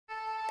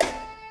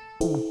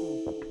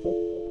You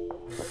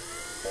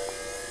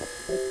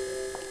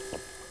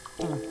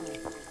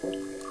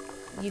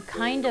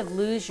kind of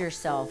lose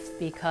yourself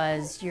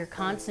because you're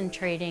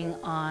concentrating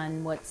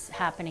on what's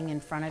happening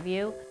in front of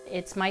you.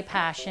 It's my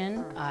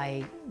passion.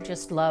 I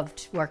just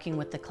loved working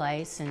with the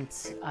clay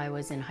since I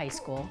was in high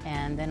school.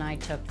 And then I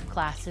took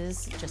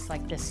classes just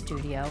like this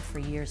studio for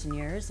years and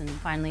years and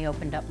finally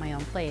opened up my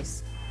own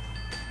place.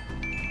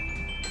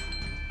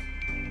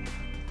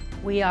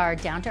 We are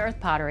Down to Earth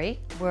Pottery.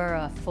 We're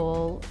a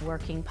full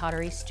working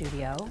pottery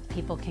studio.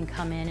 People can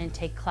come in and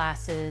take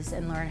classes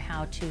and learn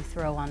how to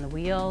throw on the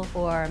wheel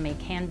or make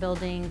hand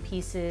building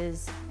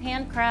pieces.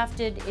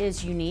 Handcrafted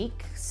is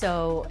unique,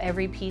 so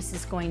every piece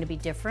is going to be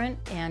different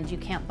and you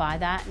can't buy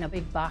that in a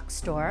big box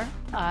store.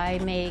 I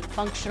make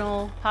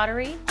functional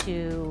pottery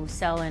to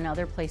sell in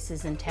other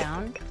places in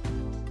town.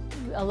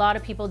 A lot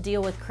of people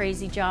deal with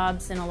crazy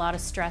jobs and a lot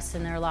of stress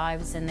in their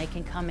lives, and they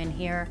can come in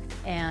here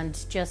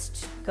and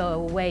just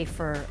go away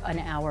for an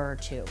hour or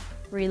two.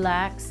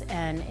 Relax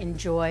and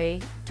enjoy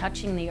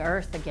touching the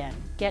earth again.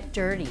 Get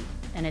dirty,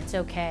 and it's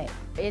okay.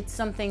 It's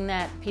something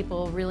that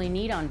people really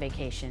need on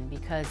vacation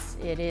because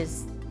it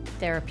is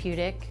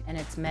therapeutic and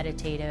it's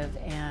meditative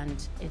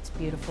and it's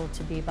beautiful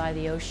to be by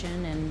the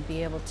ocean and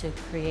be able to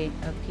create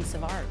a piece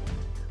of art.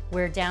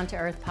 We're Down to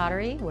Earth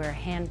Pottery. We're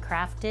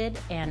handcrafted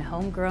and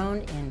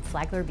homegrown in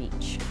Flagler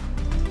Beach.